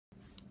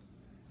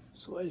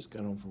So I just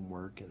got home from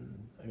work,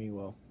 and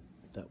well,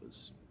 that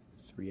was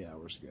 3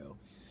 hours ago.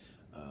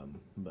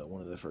 But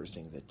one of the first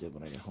things I did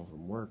when I got home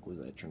from work was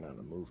I turned on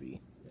a movie,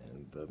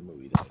 and the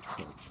movie that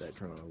I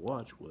turned on to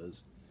watch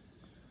was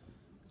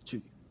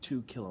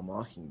To Kill a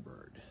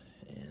Mockingbird,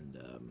 and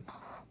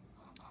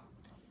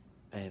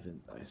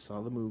I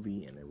saw the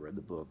movie and I read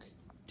the book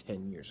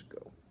 10 years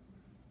ago.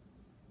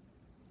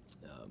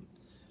 Um,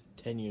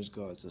 10 years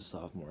ago, I was a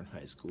sophomore in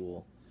high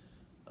school,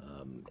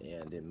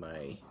 and in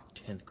my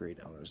 10th grade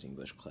honors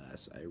English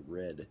class, I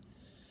read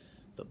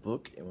the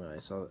book, and I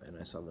saw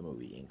the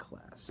movie in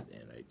class,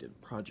 and I did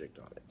a project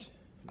on it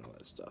and all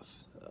that stuff.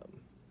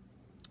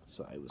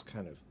 So I was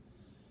kind of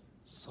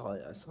I saw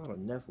it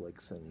on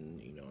Netflix,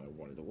 and I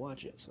wanted to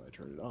watch it, so I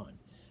turned it on,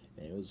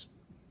 and it was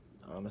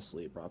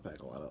honestly, it brought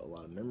back a lot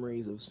of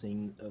memories of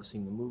seeing the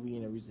movie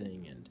and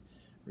everything, and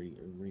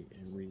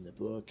reading the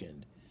book,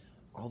 and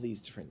all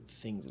these different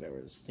things that I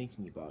was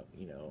thinking about,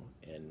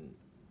 and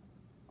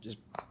just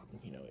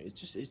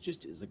it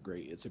just is a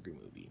great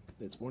movie.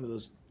 It's one of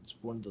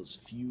those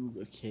few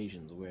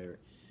occasions where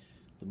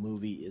the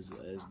movie is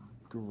as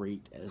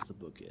great as the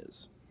book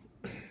is.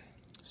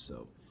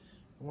 So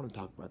I want to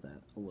talk about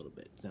that a little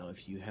bit. Now,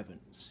 if you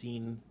haven't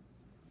seen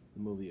the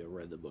movie or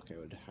read the book, I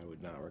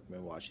would not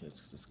recommend watching this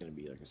because it's going to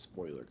be like a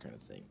spoiler kind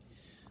of thing.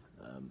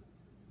 Um,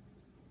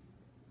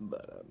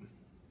 but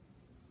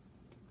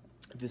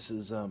this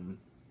is I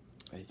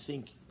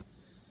think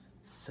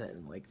set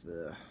in like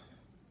the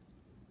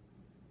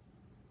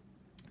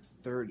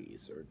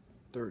 30s or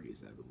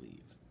 30s, I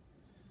believe.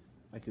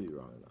 I could be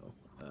wrong though.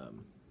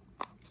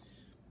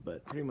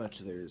 But pretty much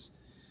there's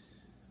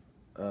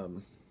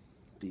um,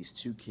 these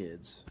two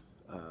kids,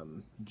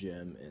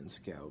 Jem and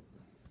Scout.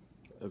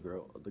 A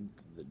girl, the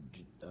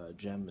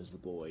Jem is the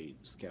boy,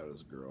 Scout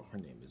is a girl. Her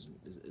name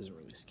isn't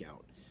really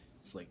Scout.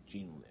 It's like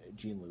Jean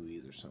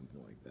Louise or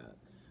something like that.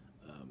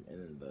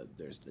 And then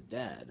there's the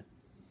dad,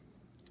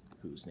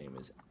 whose name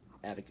is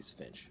Atticus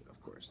Finch,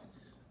 of course.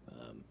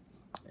 Um,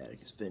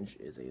 Atticus Finch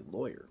is a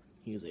lawyer.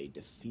 He is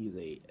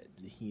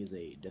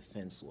a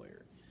defense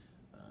lawyer,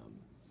 um,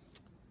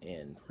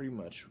 and pretty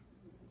much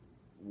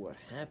what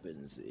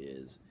happens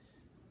is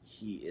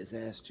he is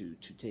asked to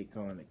take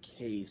on a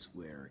case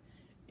where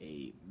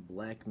a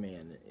black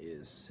man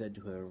is said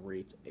to have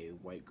raped a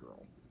white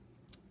girl.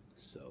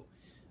 So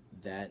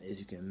that, as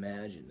you can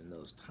imagine, in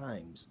those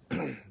times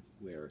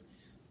where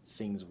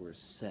things were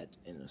set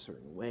in a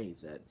certain way,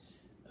 that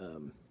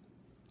um,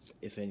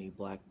 if any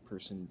black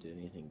person did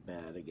anything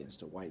bad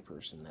against a white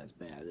person, that's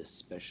bad,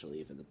 especially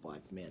if it's a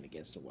black man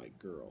against a white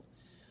girl.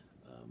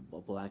 A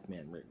black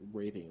man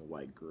raping a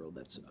white girl,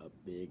 that's a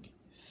big,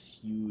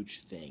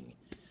 huge thing.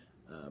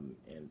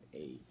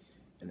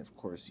 And of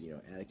course,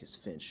 Atticus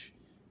Finch,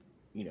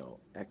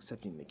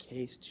 accepting the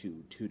case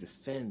to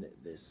defend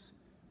this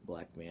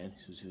black man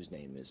whose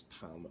name is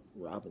Tom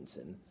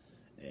Robinson,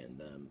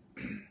 and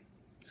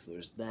so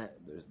there's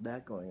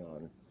that going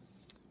on.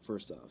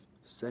 First off,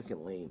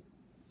 secondly,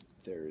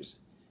 there's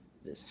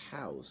this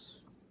house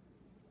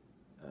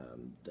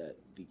that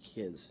the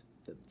kids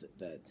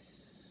that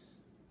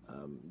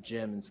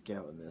Jem and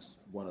Scout and this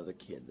one other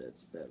kid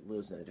that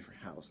lives in a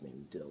different house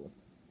named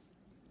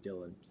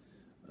Dylan.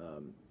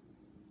 Um,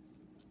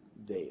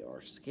 they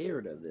are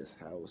scared of this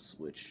house,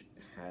 which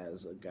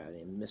has a guy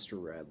named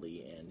Mr.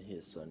 Radley and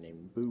his son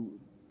named Boo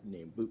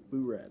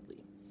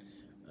Radley,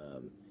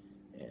 um,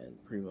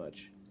 and pretty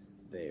much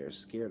they are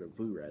scared of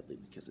Boo Radley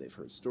because they've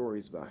heard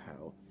stories about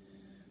how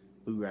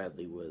Boo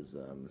Radley was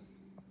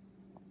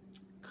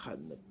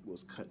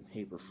cutting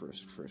paper for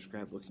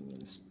scrapbooking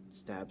and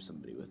stabbed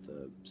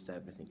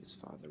I think his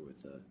father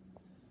with a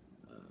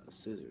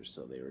scissors.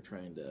 So they were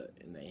trying to,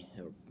 and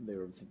they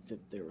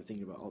were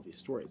thinking about all these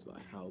stories about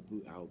how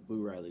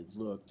Boo Riley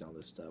looked and all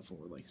this stuff, and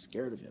were like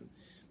scared of him.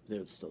 But they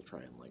would still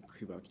try and like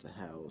creep out to the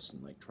house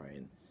and like try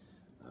and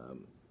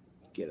um,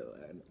 get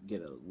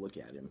a look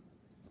at him.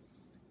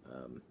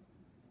 Um,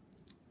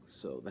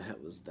 so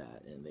that was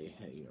that, and they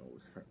had,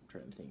 we're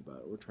trying to think about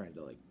it. We're trying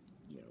to like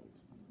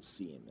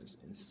see him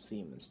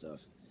and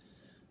stuff.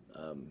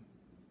 Um,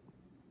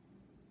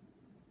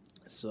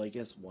 so I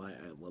guess why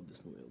I love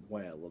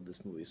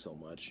this movie so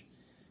much,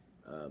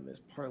 is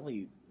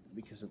partly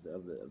because of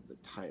the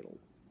title,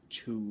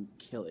 "To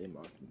Kill a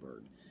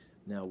Mockingbird."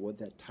 Now, what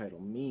that title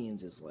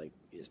means is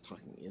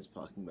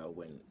talking about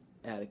when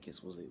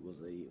Atticus was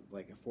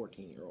like a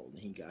 14-year-old,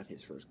 and he got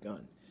his first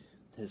gun.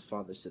 His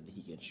father said that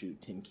he can shoot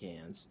tin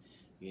cans,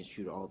 he can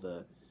shoot all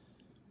the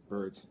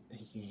birds,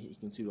 he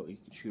can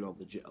shoot all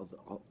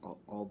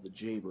the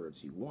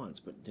jaybirds he wants,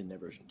 but to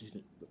never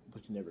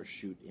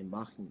shoot a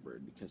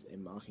mockingbird, because a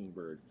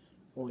mockingbird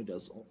only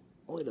does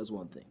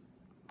one thing: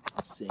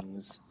 it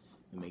sings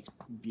and makes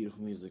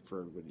beautiful music for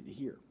everybody to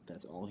hear.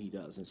 That's all he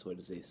does, and so it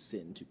is a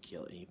sin to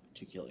kill a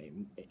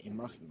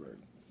mockingbird.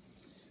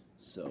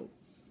 So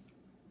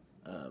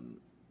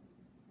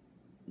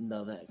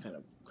now that kind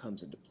of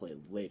comes into play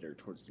later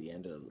towards the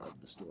end of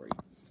the story.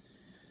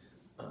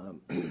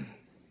 Um,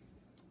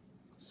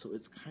 so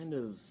it's kind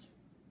of,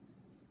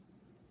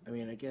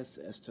 I guess,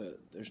 as to,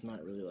 there's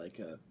not really like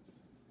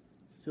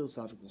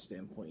philosophical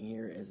standpoint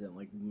here, as in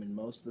like in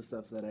most of the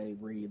stuff that I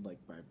read, like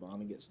by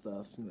Vonnegut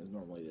stuff,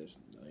 normally there's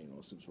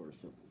some sort of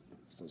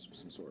some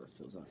sort of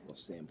philosophical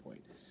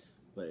standpoint,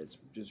 but it's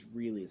just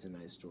really it's a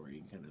nice story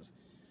and kind of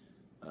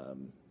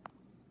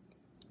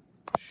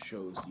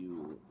shows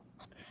you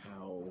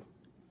how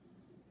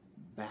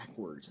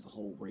backwards the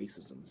whole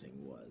racism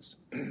thing was.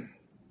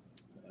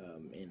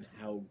 And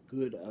how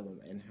good of him,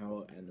 and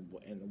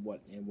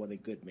what a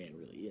good man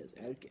really is.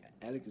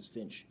 Atticus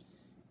Finch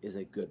is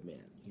a good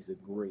man. He's a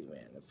great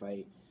man. If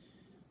I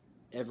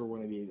ever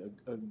want to be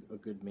a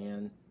good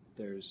man,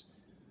 there's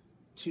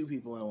two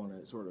people I want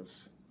to sort of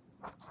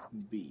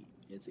be.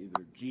 It's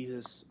either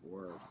Jesus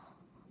or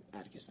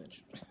Atticus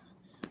Finch.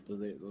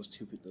 those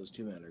two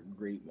men are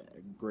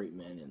great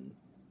men in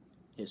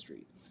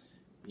history.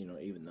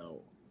 Even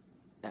though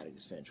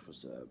Atticus Finch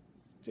was a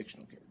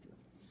fictional character.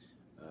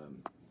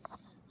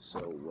 So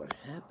what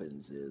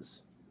happens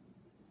is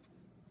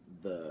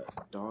the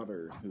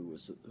daughter who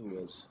was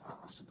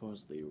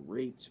supposedly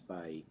raped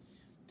by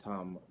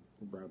Tom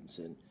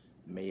Robinson,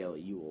 Mayella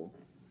Ewell,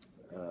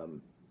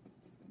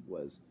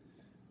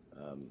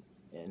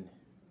 and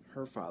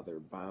her father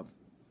Bob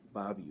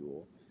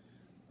Ewell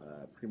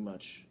pretty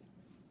much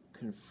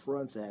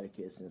confronts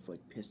Atticus and is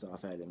like pissed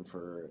off at him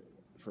for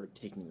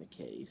taking the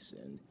case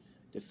and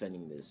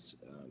defending this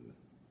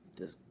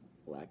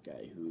black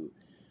guy who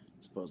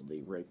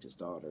supposedly raped his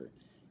daughter.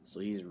 So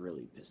he's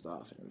really pissed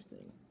off and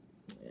everything,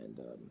 and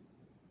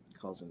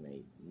calls him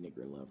a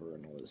nigger lover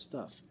and all this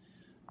stuff.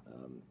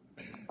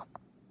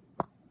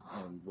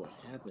 And what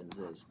happens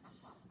is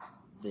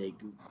they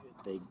go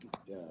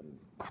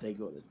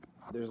to,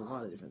 there's a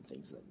lot of different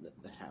things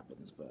that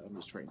happens, but I'm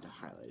just trying to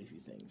highlight a few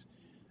things.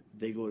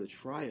 They go to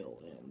trial,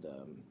 and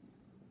a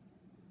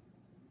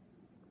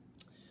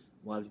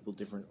lot of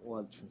different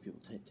people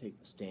take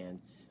the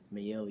stand.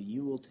 Mayella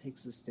Ewell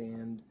takes the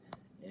stand,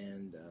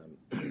 and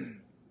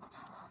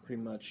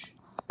pretty much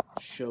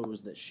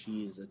shows that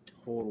she is a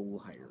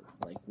total liar.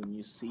 Like, when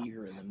you see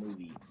her in the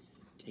movie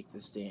take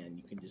the stand,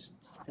 you can just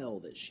tell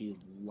that she's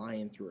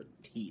lying through her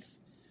teeth.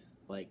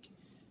 Like,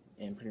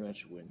 and pretty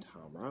much when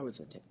Tom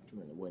Robinson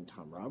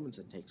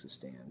takes a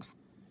stand,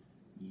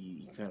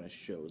 you kind of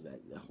show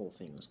that the whole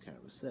thing was kind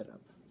of a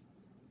setup.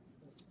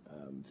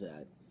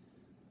 That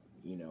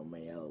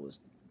Mayella was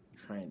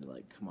trying to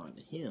like come on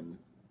to him,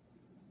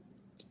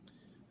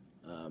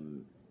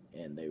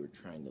 and they were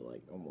trying to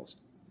like almost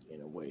in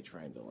a way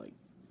trying to like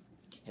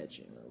catch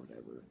him or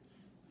whatever,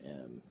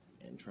 and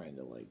trying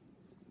to like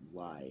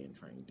lie and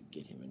trying to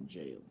get him in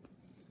jail.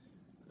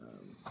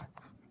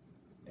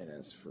 And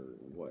as for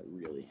what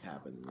really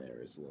happened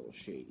there is a little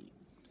shady.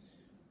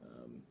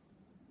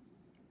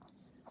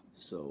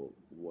 So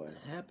what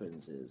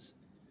happens is,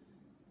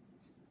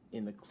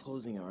 in the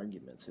closing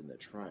arguments in the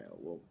trial,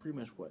 well, pretty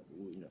much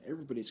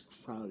everybody's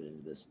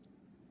crowded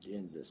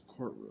into this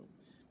courtroom.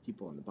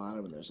 People on the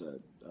bottom, and there's a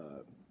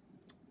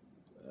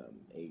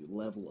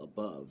level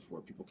above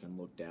where people can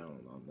look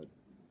down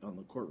on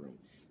the courtroom.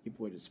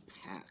 People are just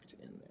packed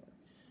in there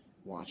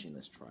watching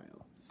this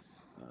trial,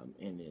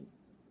 and then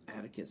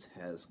Atticus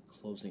has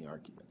closing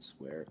arguments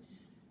where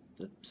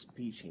the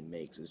speech he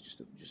makes is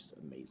just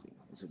amazing.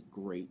 It's a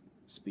great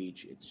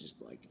speech. It's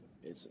just like,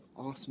 it's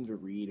awesome to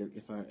read.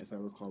 If I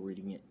recall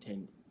reading it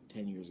 10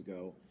 years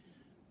ago,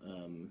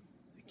 I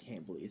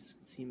can't believe it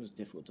seems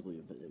difficult to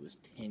believe, but it was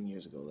 10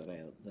 years ago that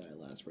I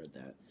last read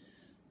that.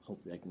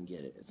 Hopefully, I can get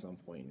it at some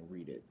point and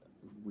read it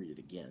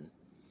again.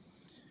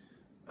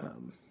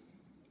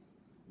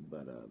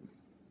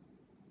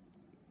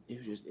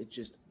 It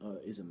just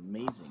is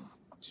amazing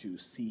to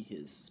see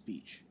his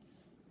speech,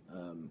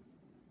 and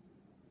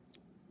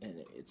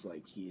it's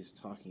like he's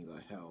talking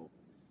about how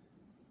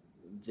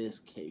this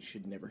case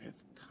should never have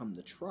come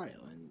to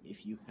trial, and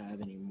if you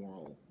have any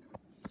moral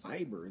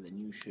fiber, then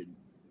you should.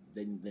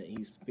 Then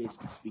he's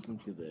basically speaking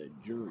to the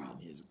jury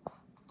in his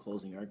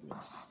closing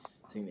arguments,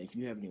 saying that if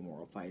you have any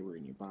moral fiber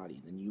in your body,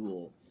 then you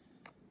will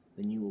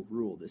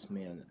rule this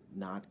man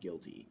not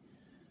guilty.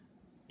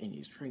 And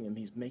he's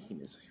making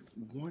this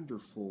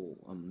wonderful,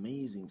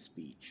 amazing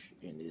speech,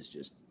 and is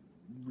just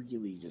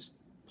really just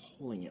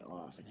pulling it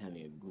off and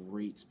having a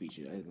great speech.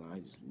 I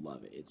just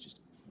love it. It's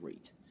just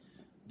great.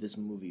 This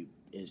movie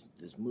and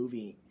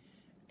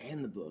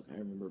the book. I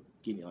remember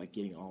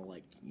getting all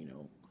like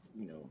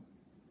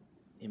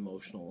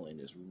emotional and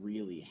just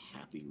really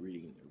happy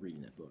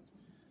reading that book.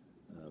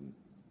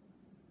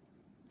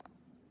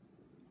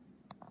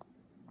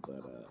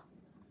 But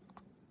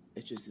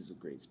it just is a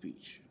great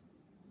speech.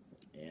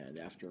 And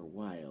after a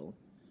while,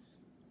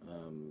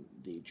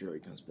 the jury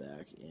comes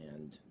back,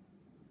 and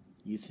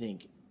you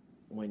think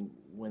when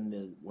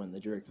the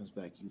jury comes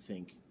back,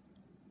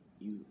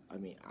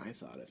 I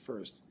thought at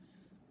first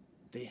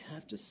they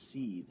have to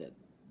see that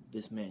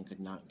this man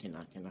cannot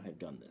have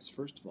done this.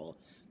 First of all,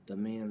 the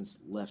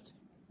man's left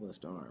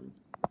arm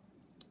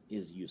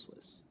is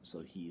useless,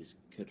 so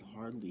could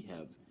hardly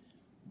have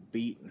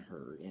beaten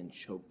her and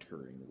choked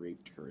her and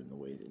raped her in the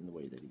way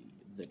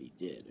that he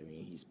did. I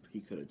mean, he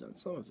could have done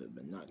some of it,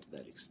 but not to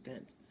that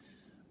extent.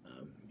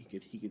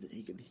 He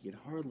could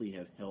hardly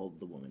have held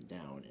the woman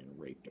down and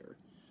raped her.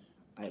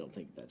 I don't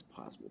think that's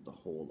possible to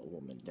hold a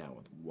woman down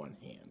with one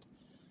hand.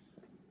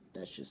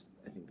 That's just,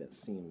 I think that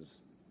seems,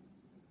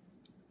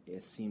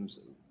 it seems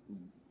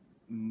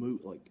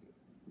like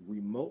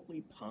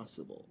remotely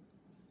possible,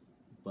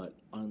 but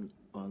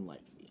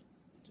unlikely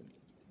to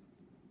me.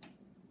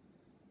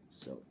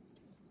 So,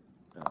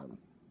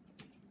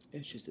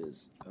 it's just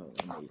as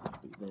amazing.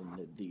 But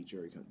then the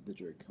jury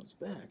comes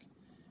back,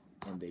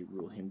 and they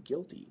rule him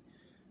guilty.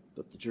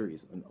 But the jury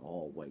is an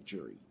all-white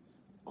jury,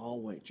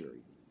 all-white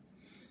jury.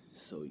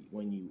 So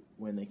when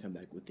they come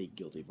back with a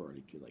guilty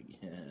verdict, you're like,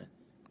 yeah,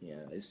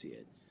 yeah, I see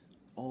it.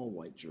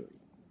 All-white jury,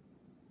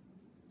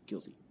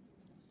 guilty.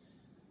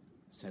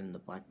 Sending the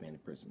black man to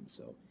prison.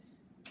 So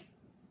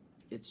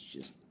it's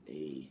just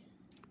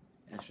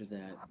after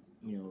that,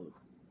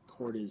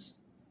 court is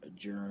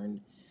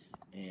adjourned,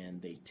 and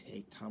they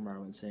take Tom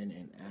Robinson,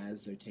 and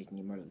as they're taking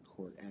him out of the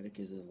court,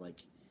 Atticus is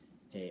like,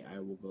 hey, I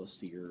will go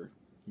see your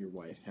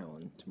wife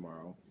Helen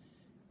tomorrow.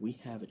 We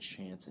have a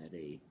chance at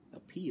a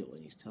appeal,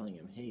 and he's telling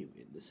him, hey,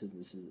 this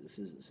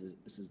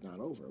is not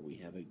over. We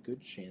have a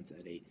good chance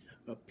at a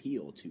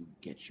appeal to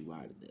get you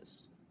out of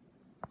this.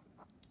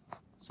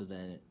 So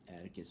then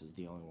Atticus is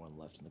the only one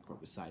left in the court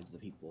besides the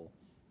people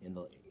in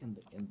the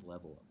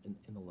level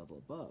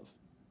above.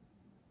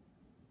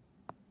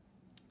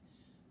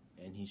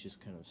 And he's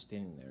just kind of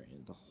standing there,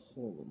 and the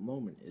whole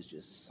moment is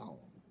just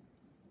solemn.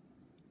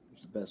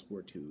 It's the best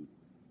word to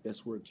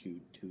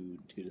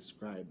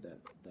describe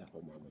that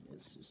whole moment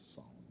is just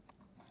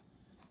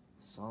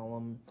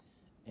solemn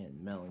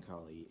and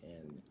melancholy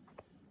and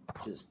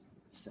just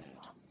sad.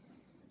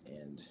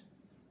 And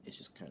it's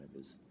just kind of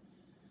is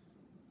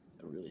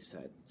a really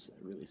sad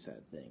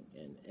thing.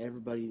 And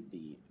everybody,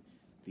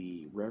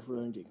 the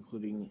reverend,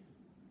 including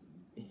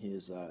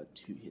his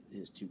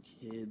two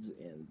kids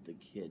and the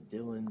kid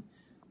Dylan,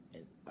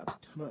 and a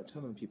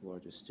ton of people are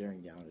just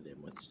staring down at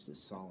him with just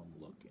this solemn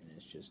look, and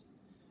it's just,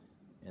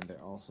 and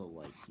they're also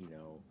like,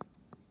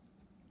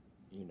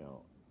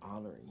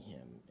 honoring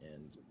him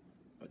and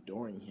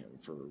adoring him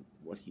for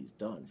what he's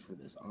done, for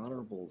this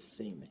honorable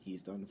thing that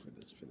he's done for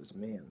this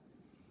man.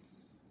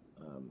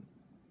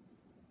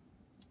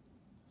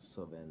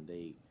 So then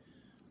they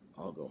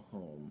all go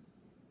home,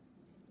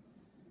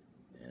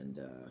 and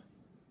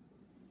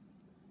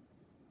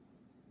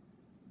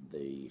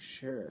the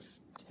sheriff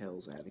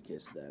tells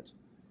Atticus that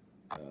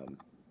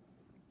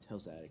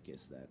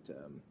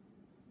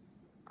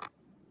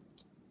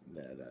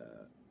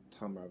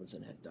Tom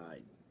Robinson had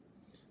died.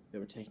 They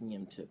were taking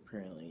him to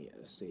apparently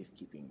a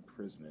safekeeping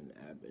prison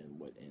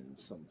in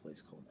some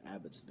place called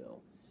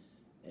Abbotsville,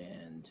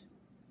 and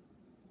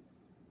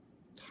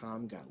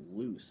Tom got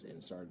loose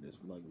and started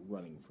just like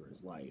running for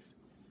his life,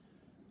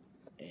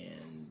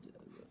 and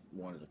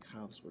one of the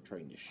cops were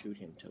trying to shoot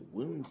him to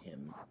wound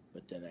him,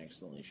 but then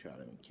accidentally shot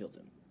him and killed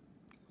him.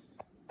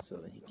 So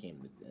then he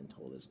came and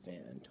told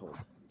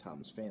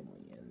Tom's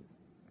family, and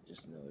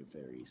just another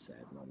very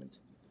sad moment.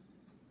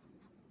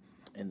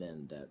 And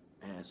then that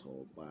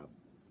asshole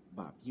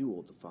Bob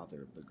Ewell, the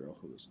father of the girl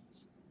who was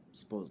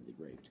supposedly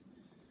raped,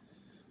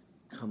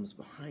 comes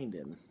behind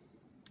him,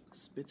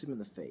 spits him in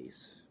the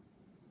face,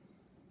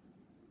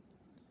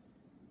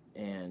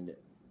 and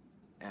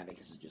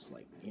Atticus is just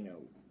like,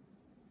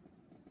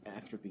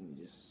 after being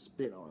just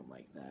spit on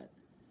like that,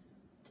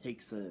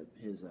 takes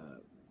his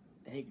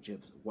handkerchief,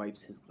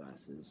 wipes his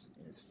glasses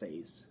in his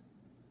face,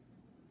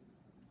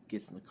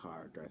 gets in the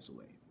car, drives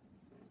away.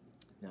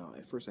 Now,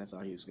 at first I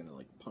thought he was going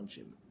to, punch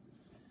him.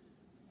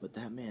 But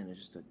that man is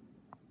just a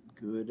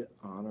good,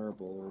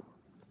 honorable,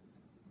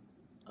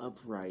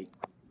 upright,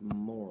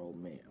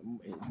 morally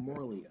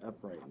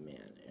upright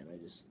man. And I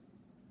just,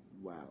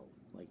 wow.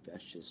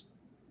 That's just,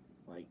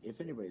 if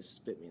anybody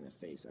spit me in the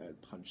face, I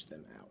would punch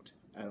them out.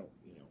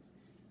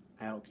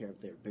 I don't care if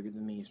they're bigger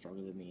than me,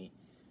 stronger than me,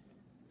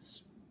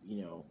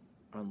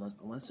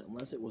 unless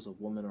it was a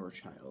woman or a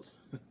child.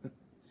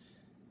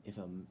 If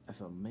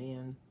a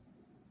man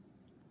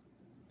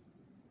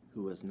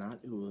who was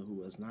not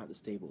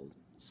disabled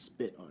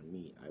spit on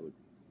me,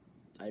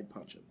 I'd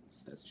punch him.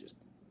 So that's just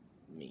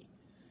me.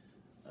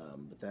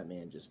 But that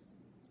man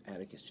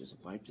Atticus just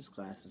wiped his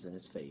glasses in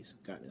his face,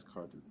 got in his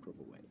car, drove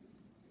away.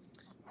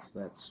 So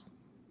that's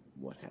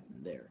what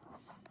happened there.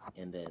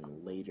 And then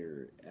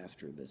later,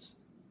 after this,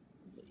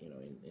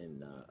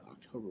 in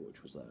October,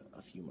 which was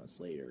a few months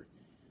later,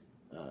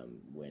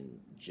 when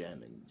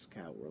Jem and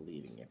Scout were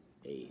leaving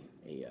a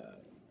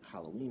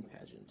Halloween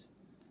pageant,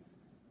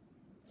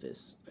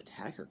 this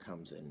attacker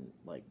comes in,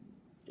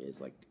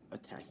 is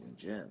attacking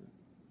Jem,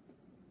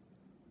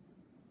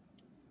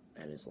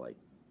 and is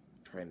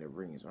trying to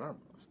wring his arm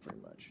off, pretty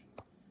much,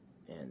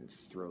 and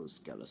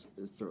throws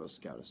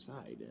Scout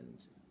aside. And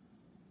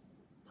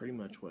pretty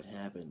much what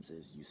happens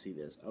is you see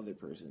this other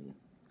person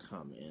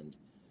come, and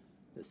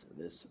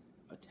this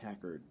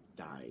attacker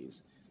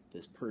dies.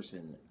 This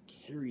person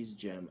carries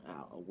Jem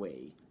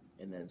away,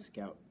 and then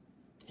Scout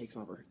takes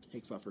off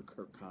her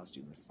Kirk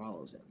costume and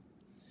follows him.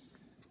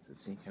 So it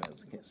seems kind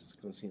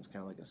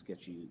of like a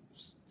sketchy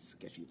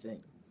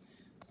thing.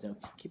 Now,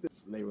 keep it.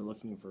 They were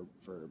looking for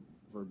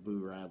Boo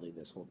Radley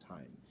this whole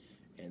time,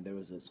 and there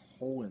was this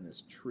hole in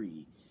this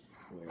tree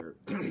where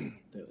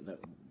that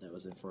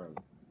was in front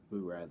of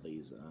Boo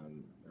Radley's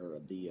or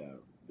the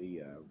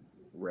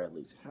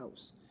Radley's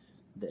house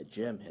that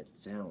Jem had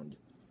found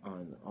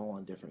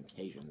on different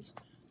occasions,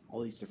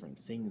 all these different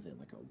things in,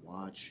 like a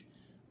watch,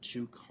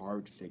 2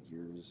 carved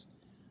figures,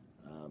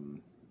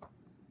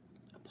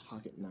 a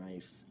pocket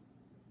knife,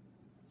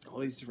 all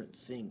these different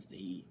things that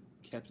he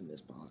kept in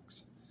this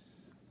box.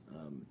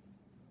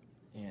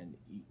 And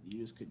you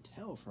just could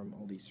tell from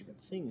all these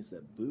different things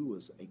that Boo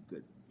was a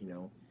good,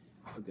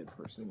 a good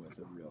person with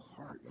a real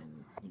heart,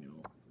 and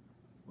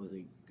was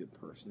a good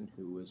person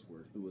who was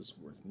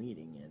worth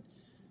meeting. And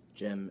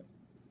Jem,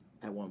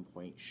 at one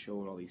point,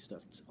 showed all these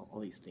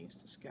things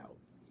to Scout.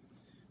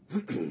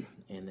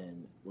 And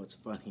then what's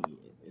funny,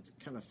 it's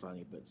kind of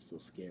funny but still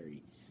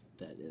scary,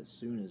 that as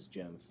soon as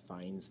Jem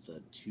finds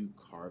the 2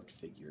 carved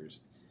figures,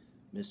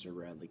 Mr.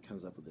 Radley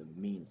comes up with a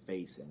mean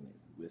face and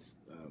with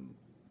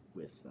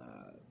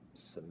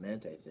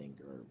cement, I think,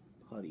 or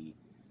putty,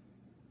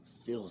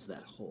 fills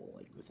that hole,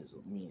 like with his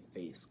mean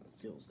face,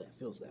 fills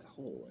that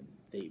hole, and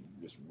they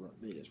just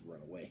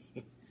run away.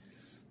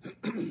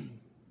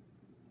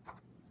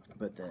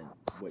 But then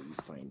what you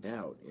find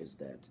out is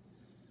that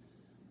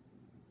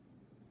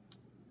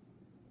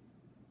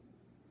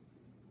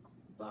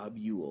Bob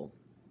Ewell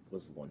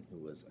was the one who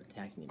was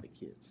attacking the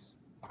kids,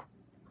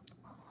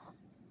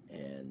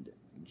 and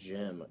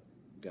Jem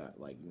got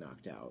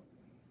knocked out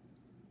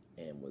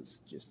and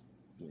was just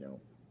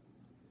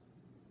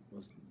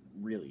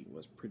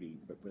was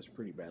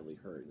pretty badly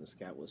hurt, and the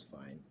Scout was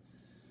fine.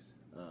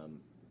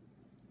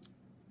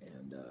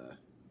 And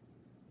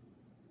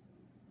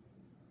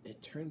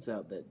it turns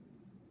out that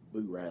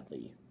Boo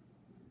Radley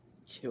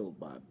killed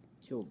Bob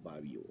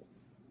Ewell.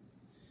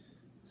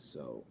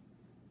 So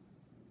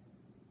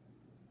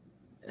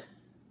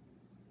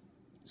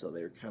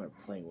they were kind of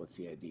playing with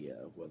the idea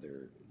of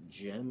whether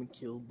Jem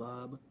killed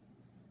Bob,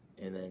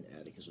 and then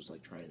Atticus was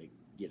trying to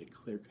get a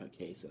clear-cut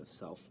case of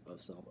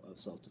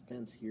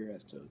self-defense here,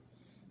 as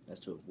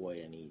to avoid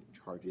any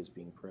charges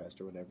being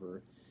pressed or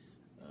whatever.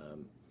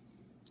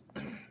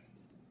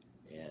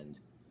 And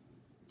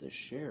the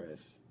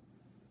sheriff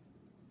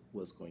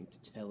was going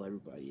to tell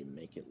everybody and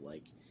make it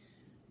like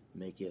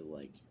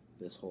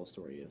this whole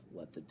story of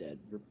let the dead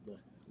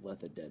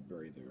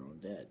bury their own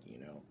dead.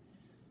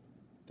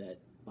 That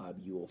Bob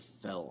Ewell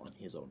fell on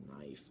his own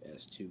knife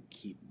as to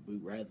keep Boo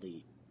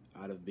Radley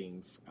out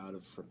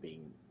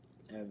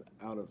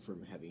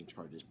from having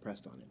charges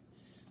pressed on him.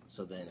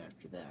 So then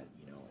after that,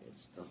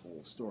 it's the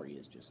whole story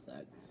is just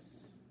that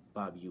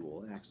Bob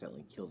Ewell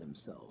accidentally killed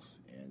himself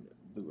and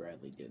Boo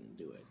Radley didn't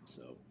do it.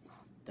 So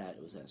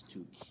that was as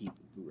to keep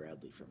Boo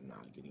Radley from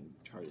not getting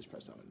charges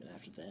pressed on him. And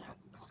after that,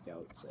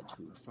 Scout said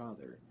to her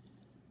father,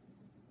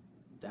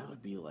 that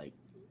would be like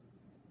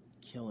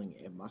killing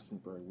a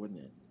mockingbird, wouldn't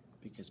it?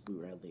 Because Boo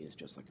Radley is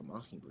just like a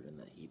mockingbird in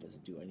that he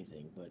doesn't do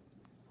anything but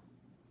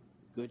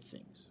good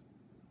things.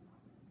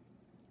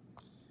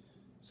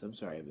 So I'm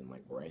sorry I've been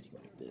ranting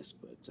like this,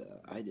 but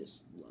I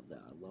just love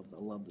that. I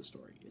love the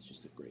story. It's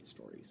just a great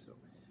story. So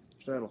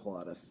there's not a whole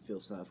lot of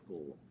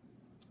philosophical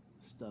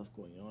stuff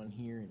going on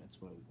here, and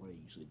that's what I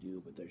usually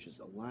do. But there's just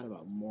a lot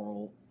about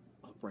moral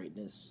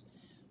uprightness,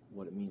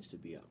 what it means to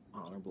be an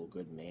honorable,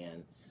 good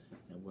man,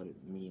 and what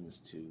it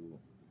means to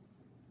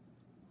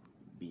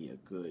be a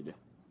good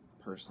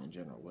person in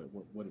general.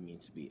 What it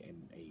means to be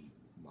a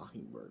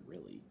mockingbird,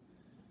 really.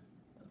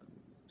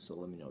 So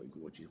let me know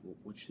what you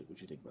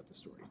think about the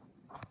story.